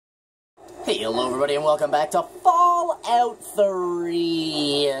Hey, hello everybody and welcome back to Fallout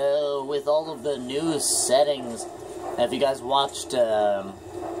 3 with all of the new settings. If you guys watched,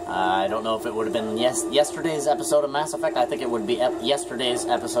 I don't know if it would have been yesterday's episode of Mass Effect. I think it would be yesterday's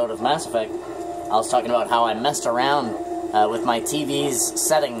episode of Mass Effect. I was talking about how I messed around with my TV's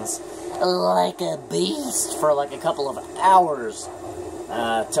settings like a beast for like a couple of hours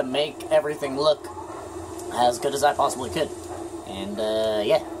to make everything look as good as I possibly could. And,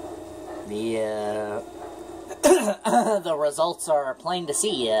 yeah. The results are plain to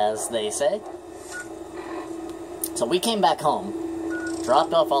see, as they say. So we came back home,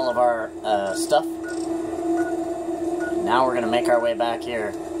 dropped off all of our stuff, and now we're going to make our way back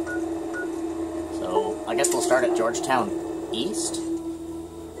here. So I guess we'll start at Georgetown East,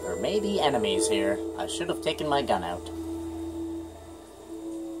 or maybe enemies here. I should have taken my gun out.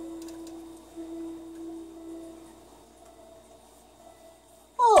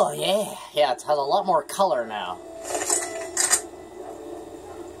 Oh, yeah. Yeah, it has a lot more color now.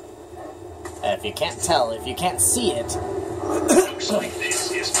 If you can't tell, if you can't see it... Looks like this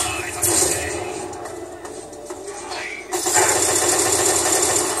is mine, okay.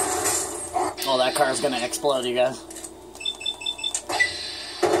 Oh, that car's gonna explode, you guys.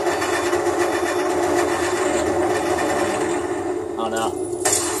 Oh, no.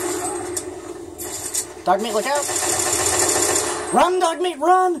 Dogmeat, look out! Run, Dogmeat,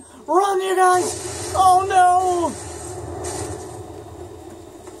 run! Run, you guys! Oh, no!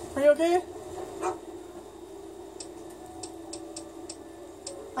 Are you okay?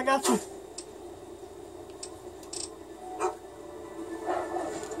 I got you.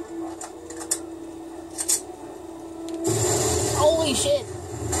 Holy shit!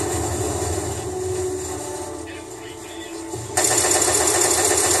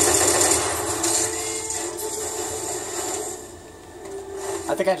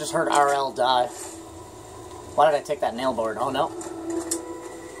 I think I just heard RL die. Why did I take that nail board? Oh, no.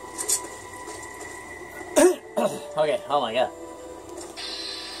 Okay, oh my god.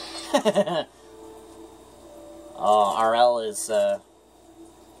 Oh, RL is,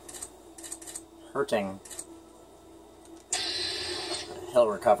 hurting. He'll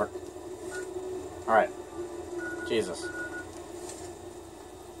recover. Alright. Jesus.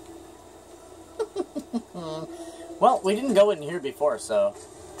 Well, we didn't go in here before, so...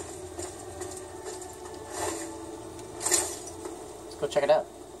 let's go check it out.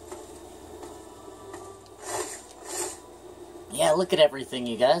 Yeah, look at everything,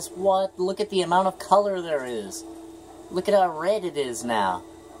 you guys. What? Look at the amount of color there is. Look at how red it is now.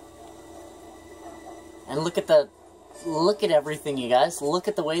 And look at the... look at everything, you guys. Look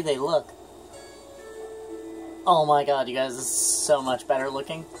at the way they look. Oh my god, you guys, this is so much better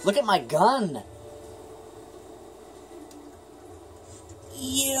looking. Look at my gun!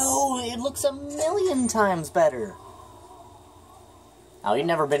 Yo, it looks a million times better. Oh, you've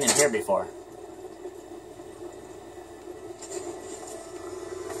never been in here before.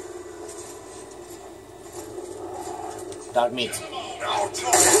 Dogmeat.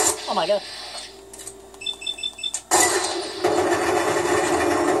 Oh my god.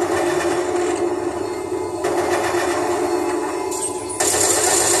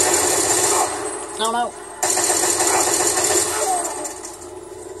 No, no.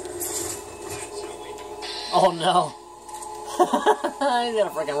 Oh no. He's got a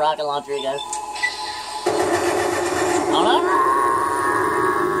freaking rocket launcher, you guys. Oh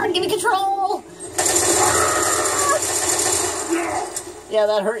no. Give me control. Yeah,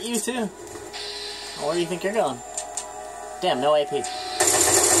 that hurt you too. Where do you think you're going? Damn, no AP.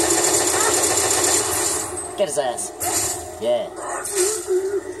 Get his ass. Yeah.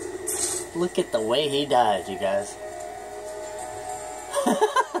 Look at the way he died, you guys.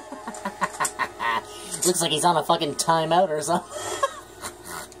 Looks like he's on a fucking timeout or something.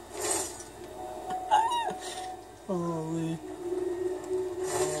 Holy. Yeah.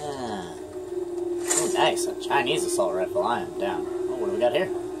 Oh, nice. A Chinese assault rifle. I am down. Oh, what do we got here?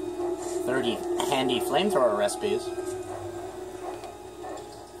 30 handy flamethrower recipes.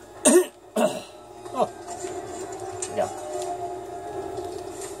 Oh. There we go.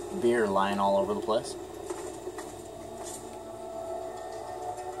 Beer lying all over the place.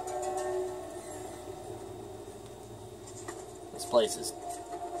 This place is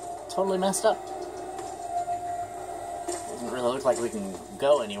totally messed up. Doesn't really look like we can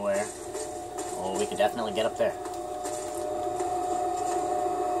go anywhere. Oh, we could definitely get up there.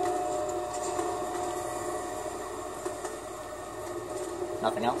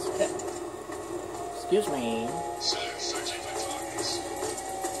 Nothing else? Okay. Excuse me. Searching for targets.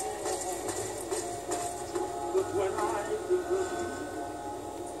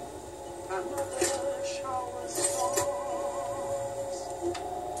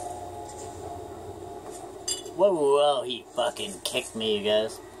 Whoa, whoa, he fucking kicked me, you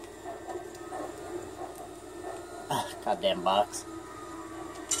guys. Goddamn box.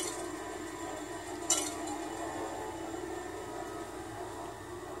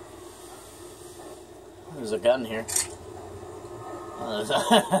 There's a gun here. There's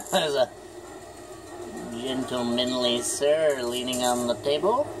a gentlemanly sir leaning on the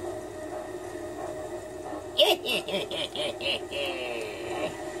table.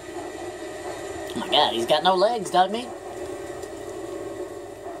 Oh my god, he's got no legs, dog meat.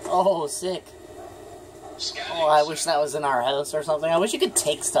 Oh, sick. Oh, I wish that was in our house or something. I wish you could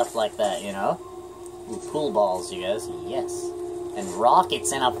take stuff like that, you know? Ooh, pool balls, you guys. Yes. And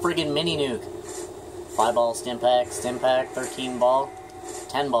rockets and a friggin' mini nuke. 5-ball stim pack, 13-ball,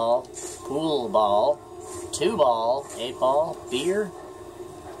 10-ball, pool ball, 2-ball, 8-ball, beer,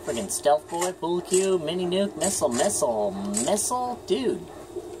 friggin' stealth boy, pool cue, mini nuke, missile, dude.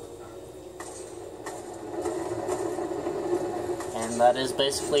 And that is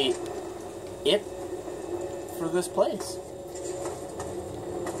basically it for this place.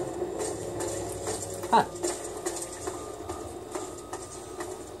 Huh.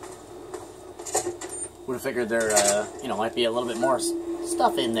 Would have figured there, you know, might be a little bit more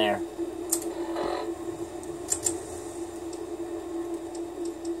stuff in there.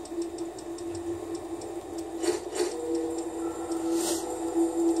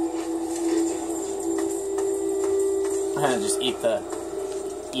 Just eat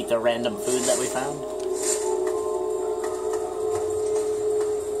the random food that we found.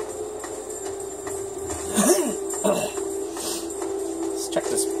 Let's check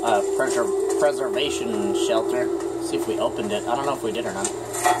this preservation shelter. See if we opened it. I don't know if we did or not.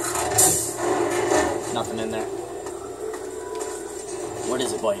 Nothing in there. What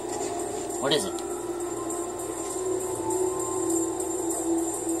is it, boy? What is it?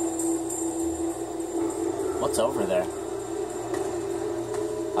 What's over there?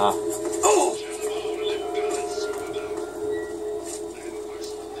 Ah. Oh!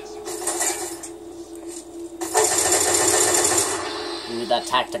 Ooh, that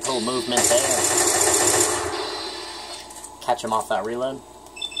tactical movement there. Catch him off that reload.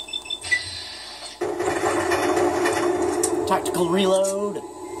 Tactical reload.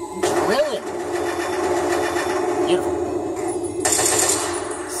 Drill it. Beautiful.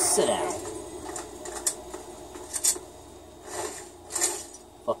 Sit down.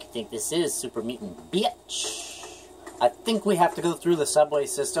 Fuck you think this is, super mutant bitch? I think we have to go through the subway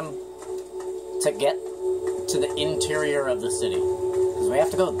system to get to the interior of the city. Because we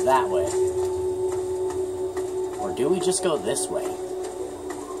have to go that way. Or do we just go this way?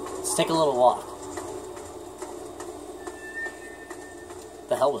 Let's take a little walk. What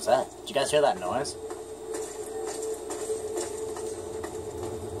the hell was that? Did you guys hear that noise?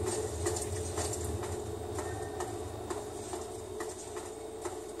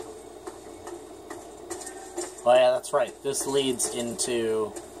 Oh yeah, that's right. This leads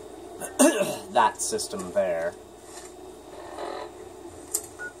into that system there.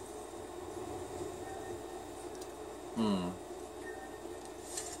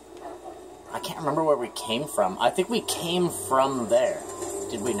 I can't remember where we came from. I think we came from there.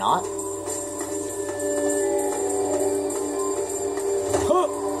 Did we not?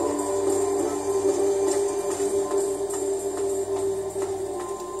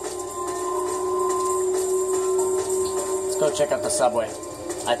 Let's go check out the subway.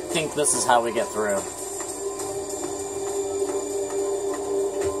 I think this is how we get through.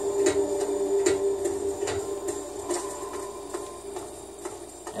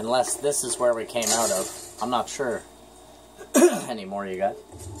 Unless this is where we came out of. I'm not sure anymore, you guys.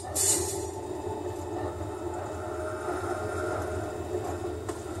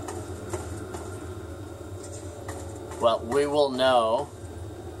 Well, we will know.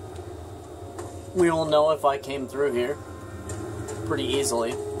 We will know if I came through here pretty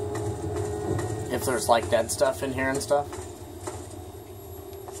easily. If there's like dead stuff in here and stuff.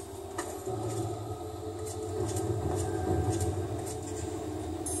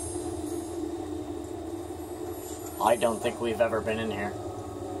 I don't think we've ever been in here.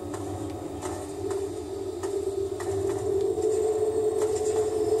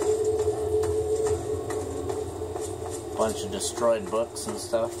 Bunch of destroyed books and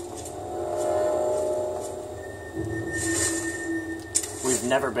stuff. We've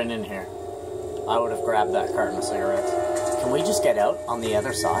never been in here. I would have grabbed that carton of cigarettes. Can we just get out on the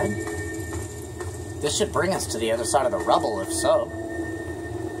other side? This should bring us to the other side of the rubble, if so.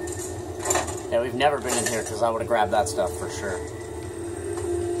 Yeah, we've never been in here because I would have grabbed that stuff for sure.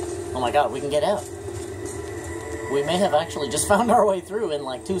 Oh Oh my god, we can get out. We may have actually just found our way through in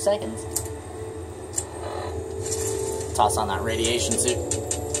like 2 seconds. Toss on that radiation suit.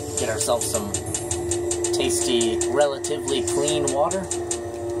 Get ourselves some tasty, relatively clean water.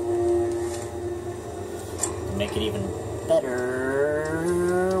 Make it even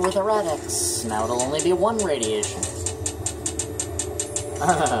better with a Rad-X. Now it'll only be 1 radiation.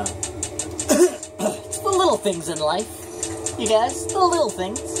 It's the little things in life, you guys. The little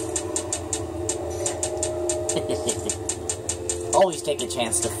things. Always take a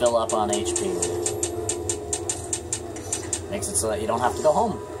chance to fill up on HP. Makes it so that you don't have to go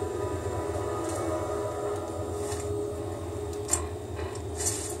home.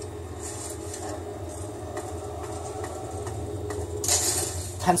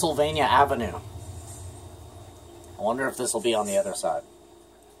 Pennsylvania Avenue. I wonder if this will be on the other side.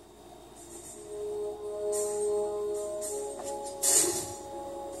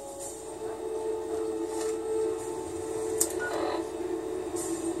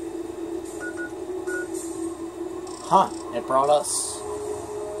 Huh, it brought us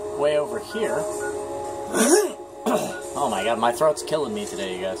way over here. Oh my god, my throat's killing me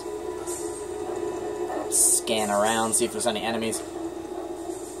today, you guys. Scan around, see if there's any enemies.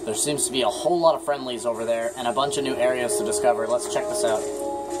 There seems to be a whole lot of friendlies over there, and a bunch of new areas to discover. Let's check this out.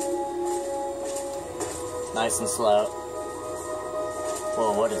 Nice and slow.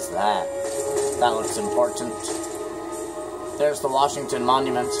 Whoa, what is that? That looks important. There's the Washington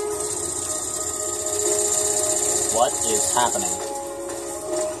Monument. What is happening?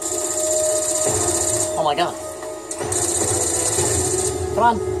 Oh my god. Come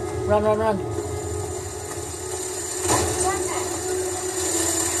on. Run, run, run.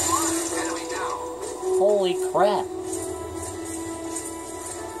 Holy crap.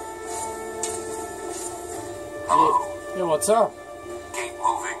 Hello. Hey, what's up? Keep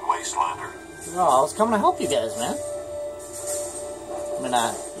moving, Wastelander. Oh, I was coming to help you guys, man. I mean,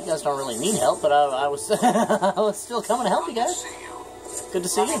 you guys don't really need help, but I was I was still coming to help you guys. Good to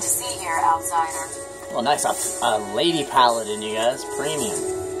see you. Nothing to see here, outsider. Well, nice. A lady paladin, you guys. Premium.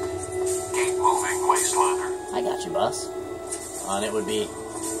 Keep moving, Wastelander. I got you, boss. And it would be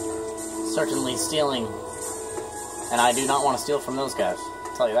certainly stealing. And I do not want to steal from those guys.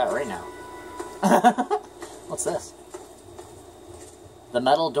 I'll tell you that right now. What's this? The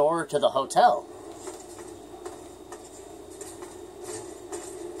metal door to the hotel.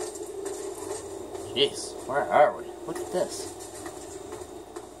 Jeez, where are we? Look at this.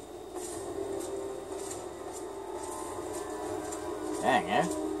 Dang, eh?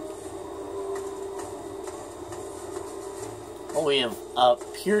 Well, we have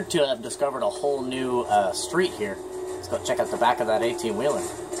appeared to have discovered a whole new street here. Let's go check out the back of that 18-wheeler.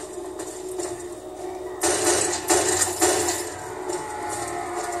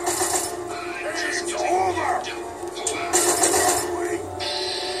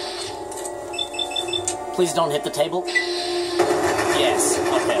 Please don't hit the table. Yes,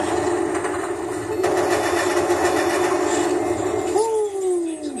 okay. Woo.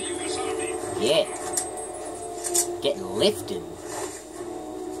 Yeah. Getting lifted.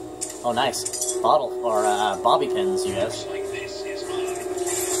 Oh, nice. Bottle, or bobby pins, you guys.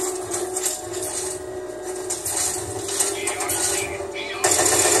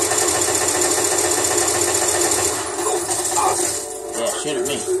 Yeah, shoot at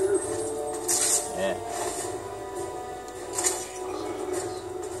me. Yeah.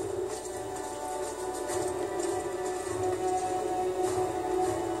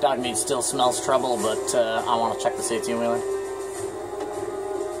 Dogmeat still smells trouble, but I want to check this 18-wheeler.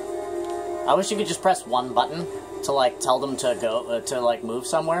 I wish you could just press one button to, like, tell them to go, to, like, move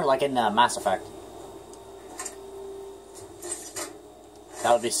somewhere, like in Mass Effect.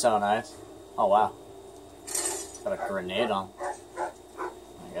 That would be so nice. Oh, wow. Got a grenade on. Oh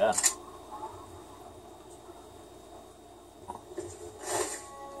my god.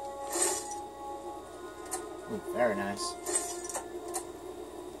 Ooh, very nice.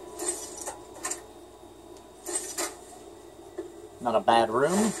 Not a bad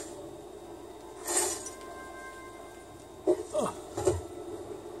room.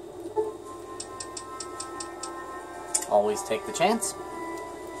 Always take the chance.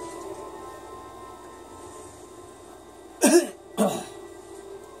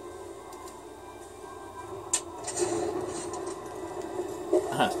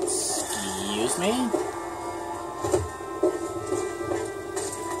 Excuse me?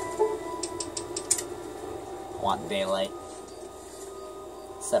 Want daylight.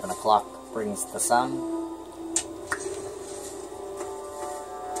 7 o'clock brings the sun.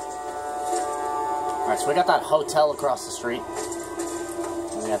 Alright, so we got that hotel across the street.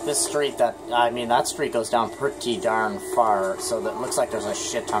 Yeah, this street, that street goes down pretty darn far, so that looks like there's a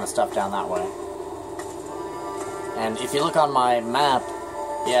shit ton of stuff down that way. And if you look on my map,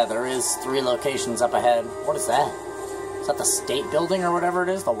 yeah, there is 3 locations up ahead. What is that? Is that the state building or whatever it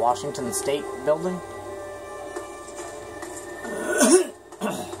is? The Washington State building?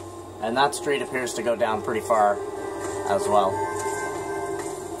 And that street appears to go down pretty far as well.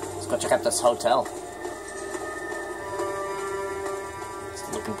 Let's go check out this hotel. It's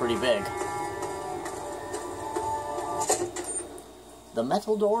looking pretty big. The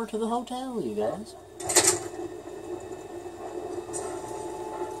metal door to the hotel, you guys.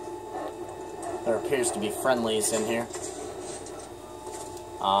 There appears to be friendlies in here.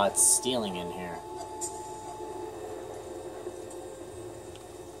 It's stealing in here.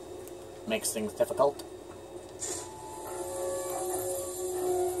 Makes things difficult.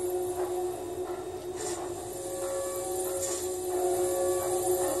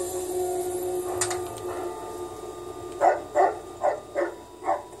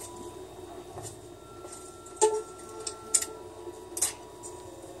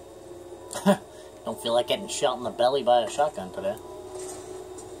 Don't feel like getting shot in the belly by a shotgun today.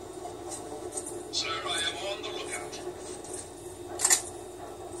 Sir, I am on the lookout.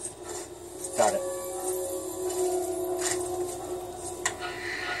 Got it.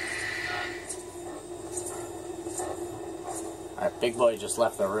 Alright, big boy just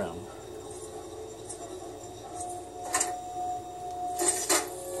left the room.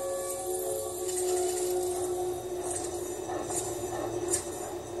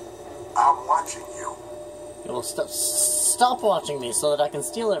 I'm watching you. Yeah, well, stop watching me so that I can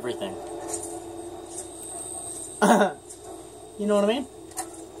steal everything. You know what I mean?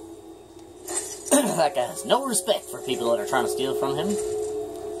 That guy has no respect for people that are trying to steal from him.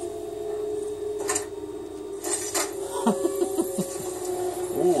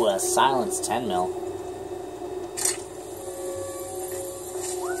 Ooh, a silenced 10 mil.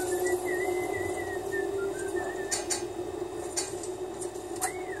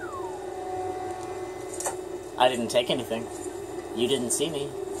 I didn't take anything. You didn't see me.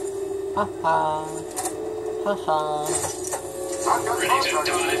 Ha ha. Ha ha. Ready to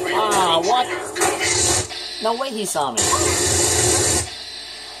die for your Ah, country, what? you're coming. No way he saw me. Die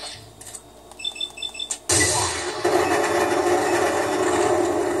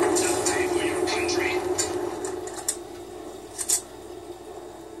for your country.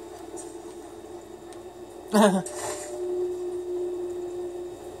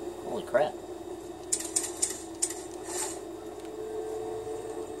 Holy crap.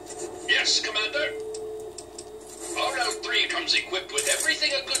 Yes, Commander. RL-3 comes equipped with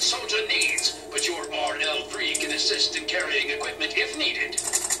everything a good soldier needs, but your RL-3 can assist in carrying equipment if needed.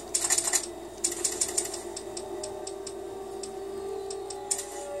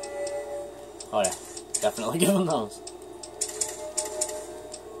 Oh yeah, definitely give him those.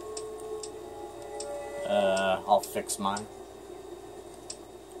 I'll fix mine.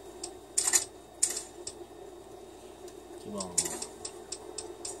 Keep on.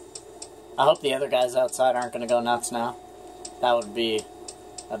 I hope the other guys outside aren't gonna go nuts now. That'd be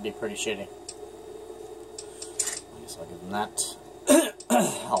pretty shitty. I guess I'll give them that.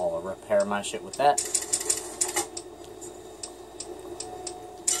 I'll repair my shit with that.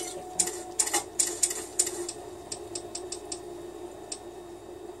 Check that.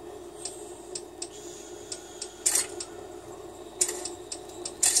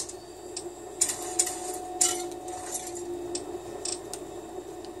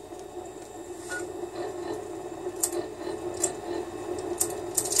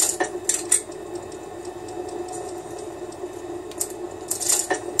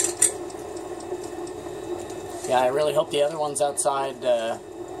 Yeah, I really hope the other ones outside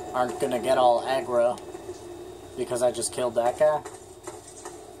aren't gonna get all aggro because I just killed that guy.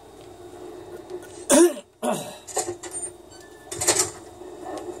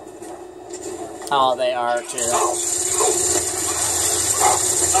 Oh, they are too.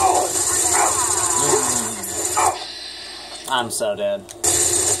 I'm so dead.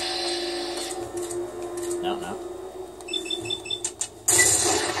 No, no.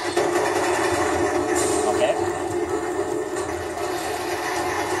 Okay.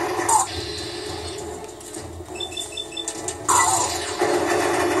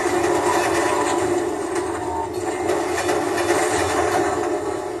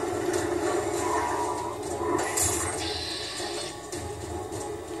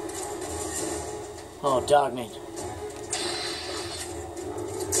 Oh, dog meat.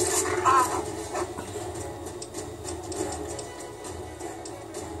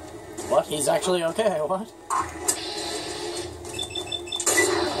 What? He's actually okay, what?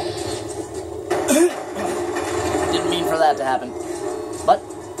 to happen. But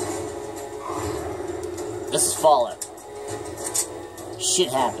this is Fallout.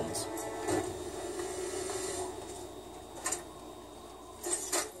 Shit happens.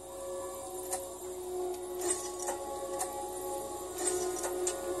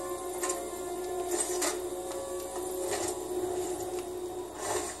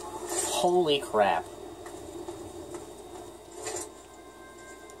 Holy crap.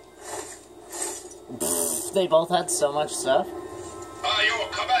 Pfft, they both had so much stuff. Your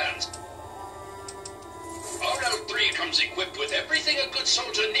commands. RL3 comes equipped with everything a good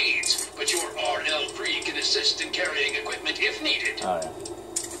soldier needs, but your RL3 can assist in carrying equipment if needed. Oh, yeah.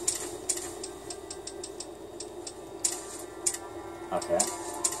 Okay.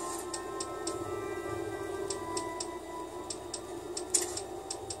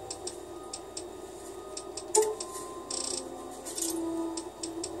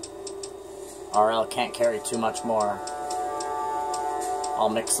 RL can't carry too much more. I'll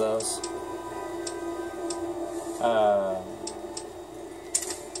mix those.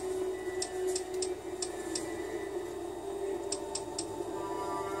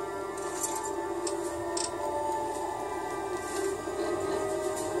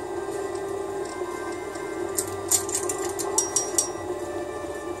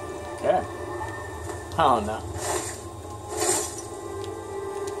 Okay. Oh no.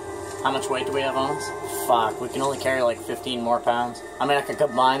 How much weight do we have on us? Fuck, we can only carry like 15 more pounds. I mean, I could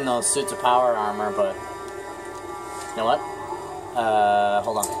combine those suits of power armor, but... You know what?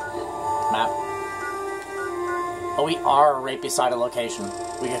 Hold on. Map. Oh, we are right beside a location.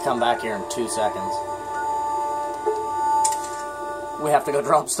 We could come back here in 2 seconds. We have to go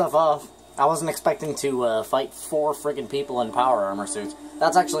drop stuff off. I wasn't expecting to fight 4 friggin' people in power armor suits.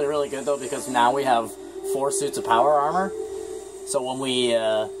 That's actually really good, though, because now we have 4 suits of power armor. So when we,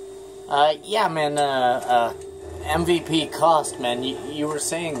 yeah, man, MVP cost, man, you were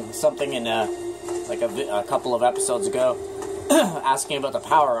saying something in, like a couple of episodes ago, asking about the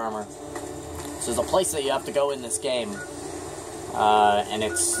power armor. So there's a place that you have to go in this game, and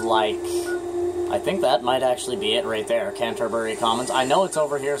it's like, I think that might actually be it right there, Canterbury Commons. I know it's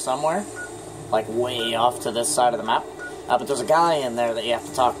over here somewhere, like way off to this side of the map, but there's a guy in there that you have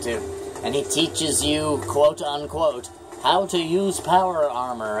to talk to, and he teaches you, quote-unquote, how to use power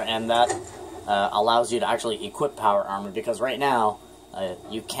armor, and that allows you to actually equip power armor, because right now,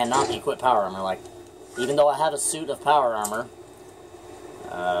 you cannot equip power armor. Like, even though I have a suit of power armor,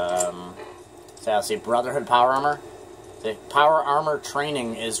 so I'll see Brotherhood power armor, the power armor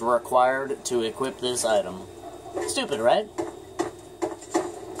training is required to equip this item. Stupid, right?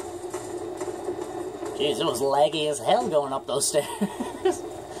 Jeez, it was laggy as hell going up those stairs.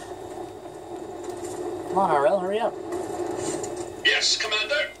 Come on, RL, hurry up. Yes,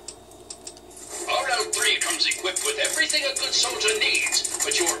 Commander. RL3 comes equipped with everything a good soldier needs,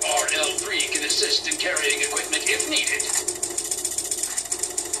 but your RL3 can assist in carrying equipment if needed.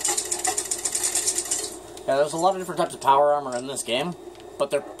 Yeah, there's a lot of different types of power armor in this game, but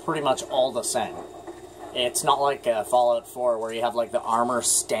they're pretty much all the same. It's not like Fallout 4 where you have like the armor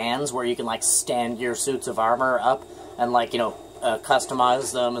stands where you can like stand your suits of armor up and like, you know,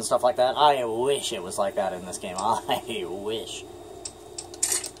 customize them and stuff like that. I wish it was like that in this game. I wish.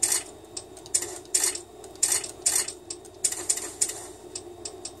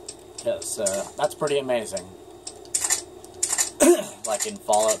 Because that's pretty amazing. Like in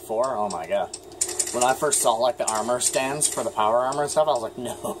Fallout 4, oh my god. When I first saw like the armor stands for the power armor and stuff, I was like,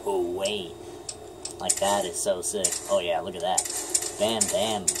 no way. Like, that is so sick. Oh yeah, look at that. Bam,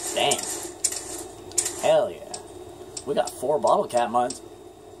 bam, bam. Hell yeah. We got 4 bottle cap mines.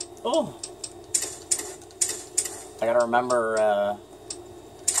 Oh. I gotta remember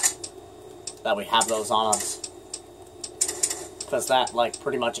that we have those on us. Because that, like,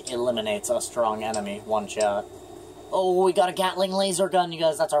 pretty much eliminates a strong enemy, one shot. Oh, we got a Gatling laser gun, you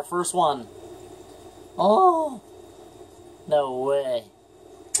guys. That's our first one. Oh. No way.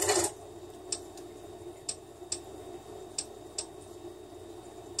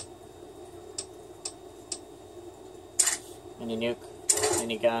 Mini nuke,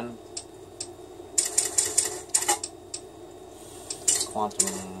 mini gun,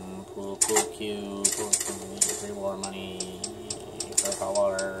 quantum pool cube, free war money, hot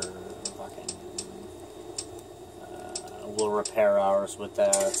water, fucking. We'll repair ours with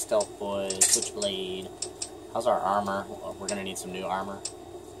that. Stealth boy, switchblade. How's our armor? We're gonna need some new armor.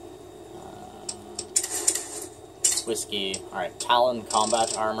 Whiskey. All right, Talon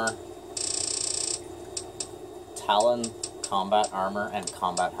combat armor. Talon combat armor and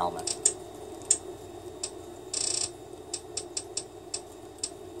combat helmet.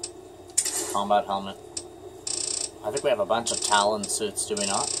 Combat helmet. I think we have a bunch of Talon suits, do we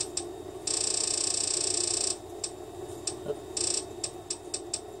not? Oop.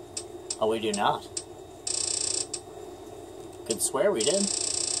 Oh, we do not. Could swear we did.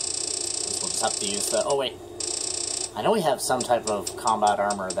 We'll just have to use the... Oh, wait. I know we have some type of combat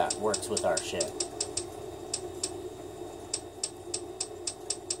armor that works with our shit.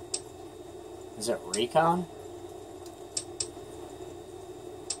 Is it recon?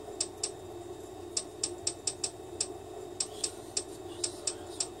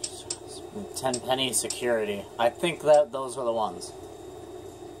 Tenpenny security. I think that those are the ones.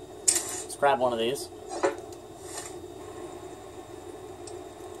 Let's grab one of these.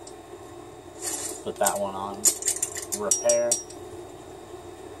 Put that one on. Repair.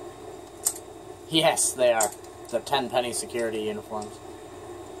 Yes, they are. The Tenpenny security uniforms.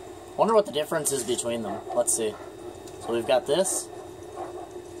 Wonder what the difference is between them. Let's see. So we've got this.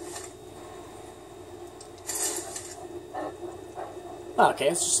 Okay,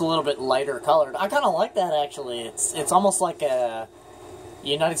 it's just a little bit lighter colored. I kind of like that, actually. It's almost like a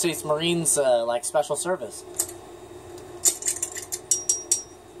United States Marines, like, special service.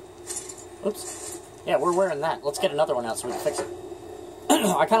 Oops. Yeah, we're wearing that. Let's get another one out so we can fix it.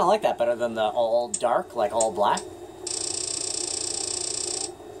 I kind of like that better than the all dark, like all black.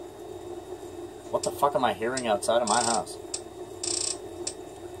 What the fuck am I hearing outside of my house?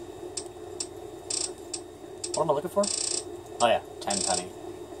 What am I looking for? Oh yeah, Tenpenny.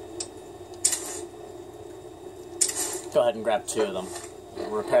 Go ahead and grab 2 of them. We'll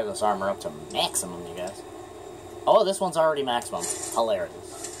repair this armor up to maximum, you guys. Oh, this one's already maximum.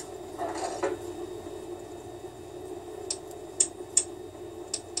 Hilarious.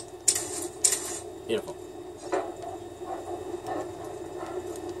 Beautiful.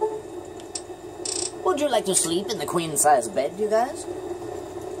 Would you like to sleep in the queen-size bed, you guys?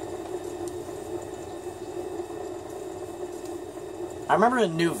 I remember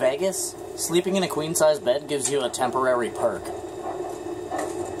in New Vegas, sleeping in a queen-size bed gives you a temporary perk.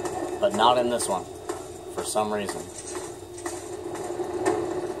 But not in this one, for some reason.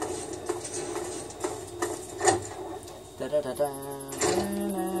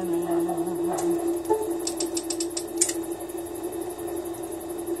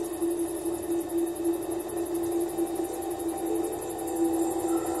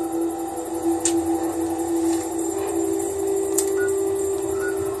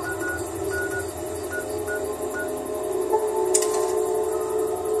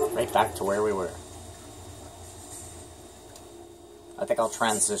 Back to where we were. I think I'll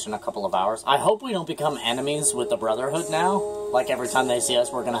transition a couple of hours. I hope we don't become enemies with the Brotherhood now. Like every time they see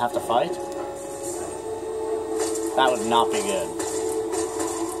us, we're gonna have to fight. That would not be good.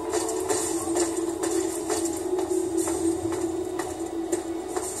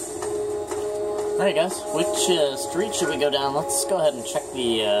 Alright guys, which street should we go down? Let's go ahead and check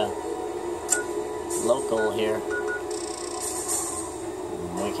the local here.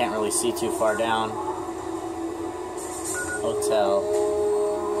 We can't really see too far down. Hotel.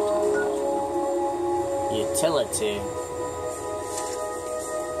 Utility.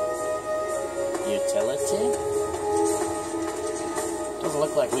 Utility? Doesn't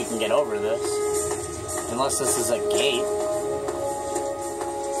look like we can get over this. Unless this is a gate.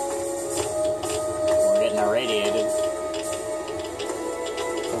 We're getting irradiated.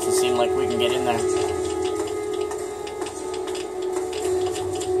 Doesn't seem like we can get in there.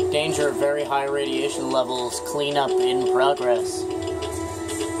 Danger of very high radiation levels. Cleanup in progress.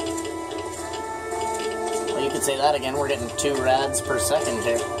 Well, you could say that again. We're getting 2 rads per second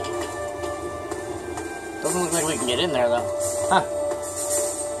here. Doesn't look like we can get in there, though. Huh.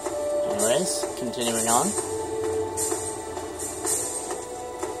 Anyways, continuing on.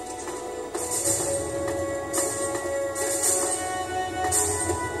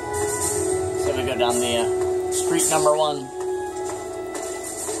 So we go down the street number 1.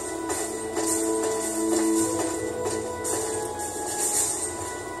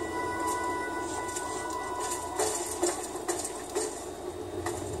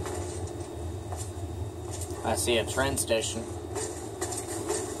 I see a train station.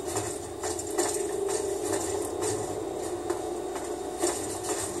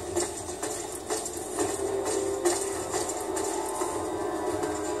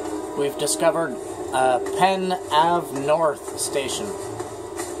 We've discovered Penn Ave North Station.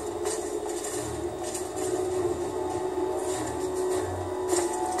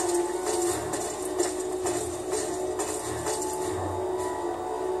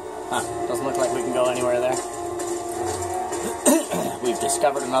 Huh, doesn't look like we can go anywhere there. We've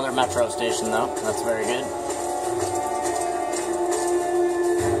discovered another metro station, though. That's very good.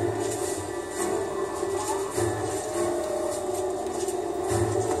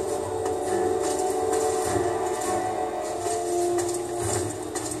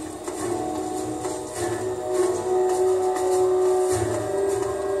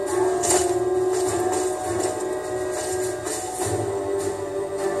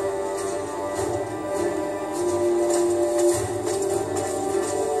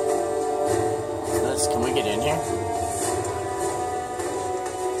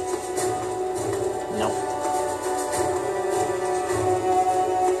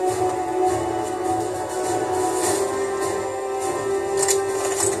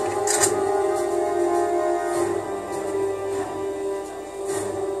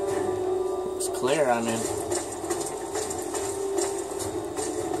 Looks clear, I mean.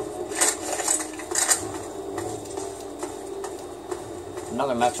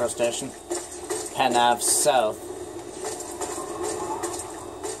 Another metro station. Penn Ave South.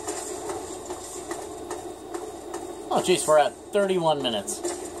 Oh jeez, we're at 31 minutes.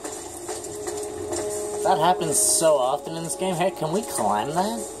 That happens so often in this game. Hey, can we climb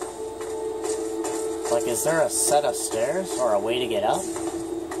that? Like, is there a set of stairs or a way to get up?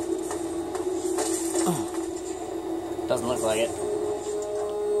 Doesn't look like it.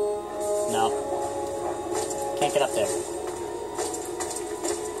 No. Can't get up there.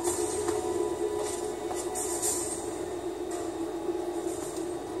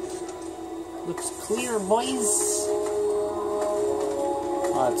 Looks clear, boys.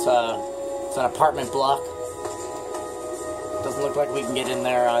 Oh, it's an apartment block. Doesn't look like we can get in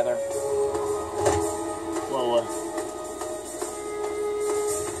there either. Whoa.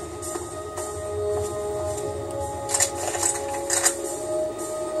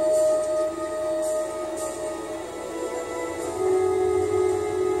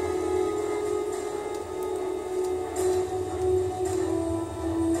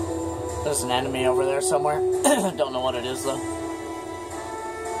 There's an enemy over there somewhere. Don't know what it is, though.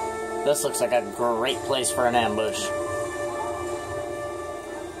 This looks like a great place for an ambush.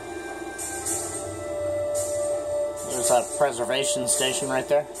 There's a preservation station right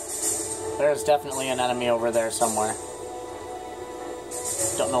there. There's definitely an enemy over there somewhere.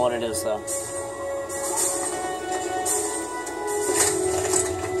 Don't know what it is, though.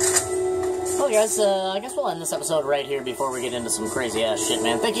 Well, guys, I guess we'll end this episode right here before we get into some crazy-ass shit,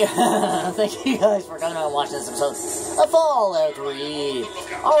 man. Thank you. Thank you guys for coming out and watching this episode of Fallout 3.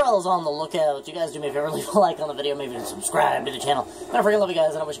 RL's on the lookout. You guys do me a favor, leave a like on the video, maybe subscribe to the channel. And I freaking love you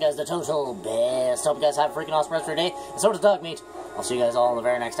guys, and I wish you guys the total best. Hope you guys have a freaking awesome rest of your day. And so does Dogmeat. I'll see you guys all in the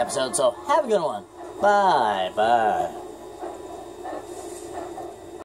very next episode, so have a good one. Bye.